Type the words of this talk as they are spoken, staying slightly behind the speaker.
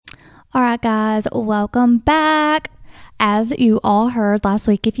All right, guys, welcome back. As you all heard last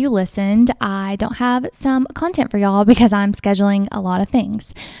week, if you listened, I don't have some content for y'all because I'm scheduling a lot of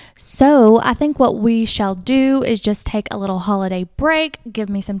things. So I think what we shall do is just take a little holiday break, give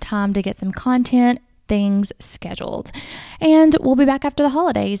me some time to get some content, things scheduled. And we'll be back after the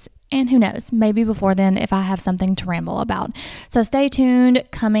holidays. And who knows, maybe before then if I have something to ramble about. So stay tuned,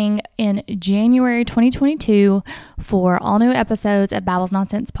 coming in January 2022 for all new episodes of Babbles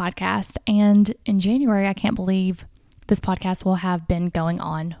Nonsense Podcast. And in January, I can't believe this podcast will have been going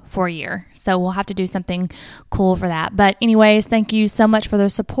on for a year. So we'll have to do something cool for that. But anyways, thank you so much for the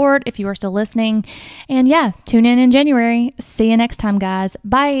support if you are still listening. And yeah, tune in January. See you next time, guys.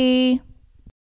 Bye.